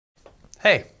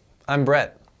Hey, I'm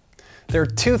Brett. There are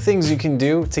two things you can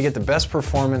do to get the best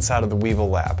performance out of the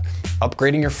Weebill LAB: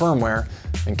 upgrading your firmware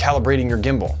and calibrating your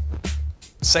gimbal.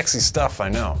 Sexy stuff, I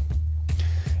know.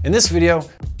 In this video,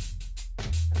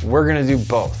 we're gonna do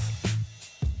both.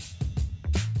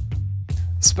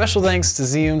 Special thanks to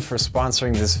Zhiyun for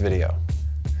sponsoring this video.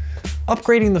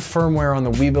 Upgrading the firmware on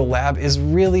the Weebill LAB is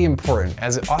really important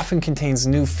as it often contains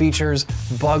new features,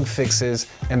 bug fixes,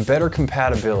 and better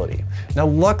compatibility. Now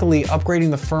luckily, upgrading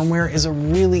the firmware is a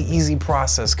really easy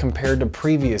process compared to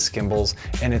previous gimbals,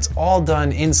 and it's all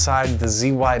done inside the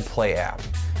ZHIYUN Play app.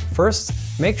 First,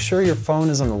 make sure your phone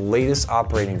is on the latest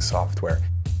operating software.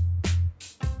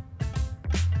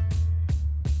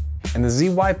 And the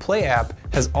ZHIYUN Play app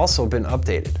has also been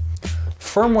updated.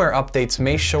 Firmware updates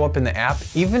may show up in the app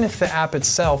even if the app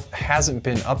itself hasn't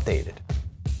been updated.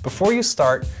 Before you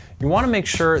start, you want to make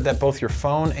sure that both your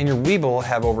phone and your Weebill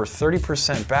have over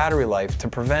 30% battery life to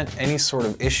prevent any sort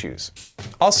of issues.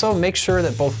 Also, make sure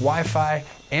that both Wi-Fi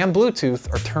and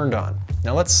Bluetooth are turned on.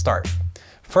 Now let's start.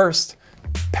 First,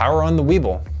 power on the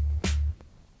Weebill.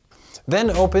 Then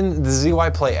open the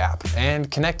ZHIYUN Play app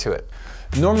and connect to it.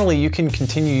 Normally you can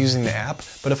continue using the app,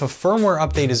 but if a firmware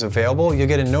update is available, you'll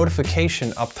get a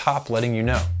notification up top letting you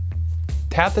know.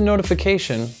 Tap the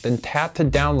notification, then tap to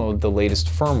download the latest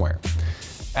firmware.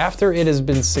 After it has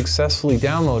been successfully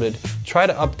downloaded, try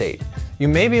to update. You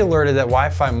may be alerted that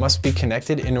Wi-Fi must be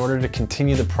connected in order to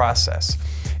continue the process.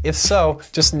 If so,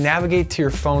 just navigate to your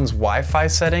phone's Wi-Fi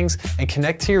settings and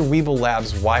connect to your Weebill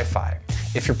LAB's Wi-Fi.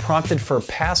 If you're prompted for a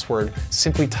password,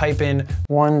 simply type in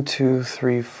 1, 2,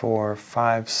 3, 4,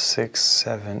 5, 6,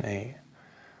 7, 8.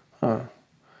 Huh.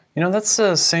 You know, that's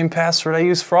the same password I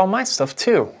use for all my stuff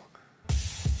too.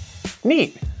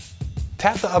 Neat.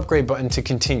 Tap the upgrade button to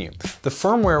continue. The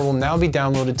firmware will now be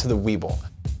downloaded to the Weebill.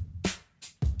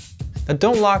 Now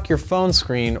don't lock your phone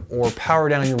screen or power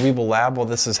down your Weebill LAB while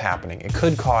this is happening. It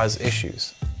could cause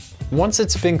issues. Once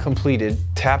it's been completed,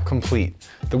 tap Complete.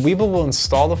 The Weebill will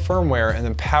install the firmware and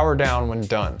then power down when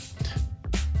done.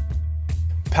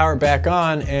 Power it back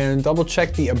on and double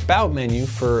check the About menu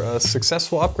for a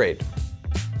successful upgrade.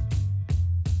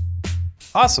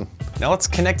 Awesome. Now let's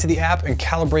connect to the app and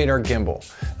calibrate our gimbal.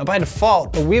 Now by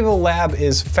default, the Weebill LAB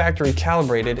is factory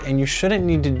calibrated and you shouldn't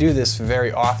need to do this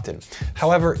very often.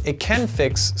 However, it can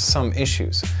fix some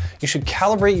issues. You should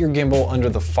calibrate your gimbal under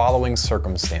the following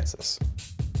circumstances.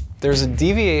 There's a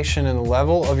deviation in the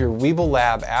level of your Weebill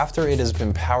LAB after it has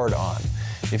been powered on,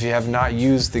 if you have not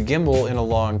used the gimbal in a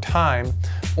long time,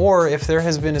 or if there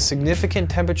has been a significant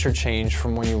temperature change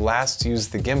from when you last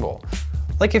used the gimbal,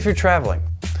 like if you're traveling.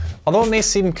 Although it may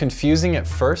seem confusing at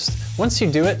first, once you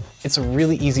do it, it's a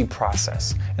really easy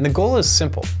process. And the goal is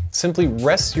simple. Simply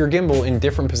rest your gimbal in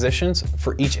different positions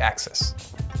for each axis.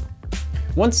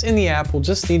 Once in the app, we'll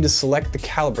just need to select the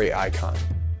calibrate icon.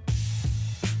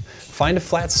 Find a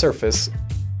flat surface,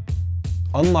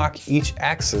 unlock each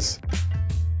axis,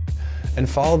 and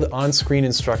follow the on-screen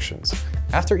instructions.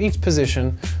 After each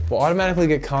position, we'll automatically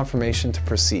get confirmation to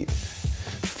proceed.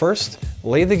 First,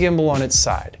 lay the gimbal on its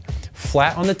side,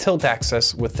 flat on the tilt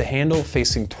axis with the handle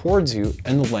facing towards you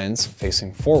and the lens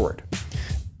facing forward.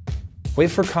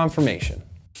 Wait for confirmation.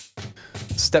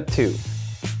 Step 2.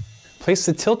 Place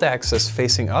the tilt axis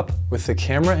facing up with the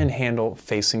camera and handle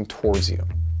facing towards you.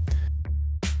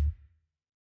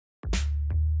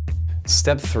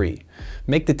 Step 3.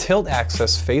 Make the tilt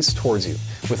axis face towards you,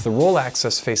 with the roll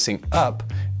axis facing up,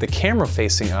 the camera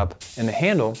facing up, and the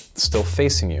handle still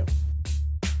facing you.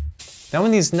 Now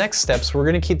in these next steps, we're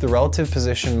going to keep the relative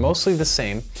position mostly the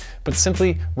same, but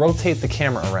simply rotate the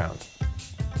camera around.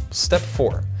 Step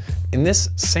 4. In this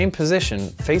same position,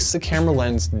 face the camera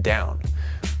lens down.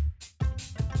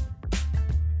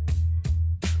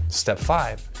 Step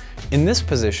 5. In this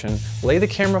position, lay the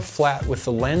camera flat with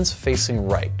the lens facing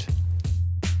right.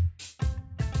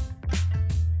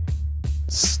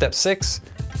 Step 6.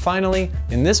 Finally,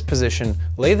 in this position,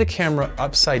 lay the camera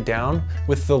upside down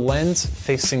with the lens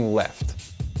facing left.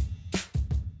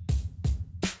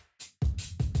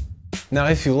 Now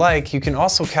if you like, you can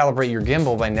also calibrate your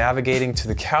gimbal by navigating to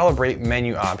the Calibrate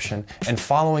menu option and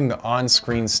following the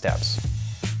on-screen steps.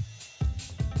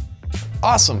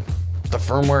 Awesome! The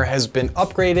firmware has been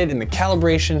upgraded and the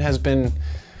calibration has been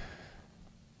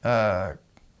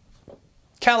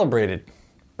calibrated,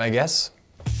 I guess.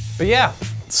 But yeah,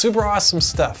 super awesome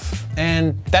stuff.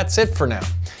 And that's it for now.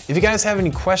 If you guys have any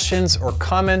questions or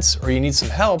comments or you need some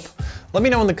help, let me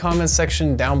know in the comments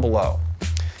section down below.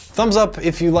 Thumbs up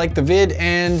if you liked the vid,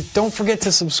 and don't forget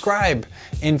to subscribe.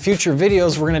 In future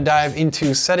videos, we're gonna dive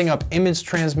into setting up image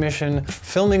transmission,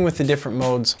 filming with the different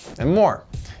modes, and more.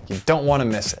 You don't wanna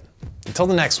miss it. Until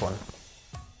the next one,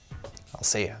 I'll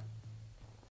see ya.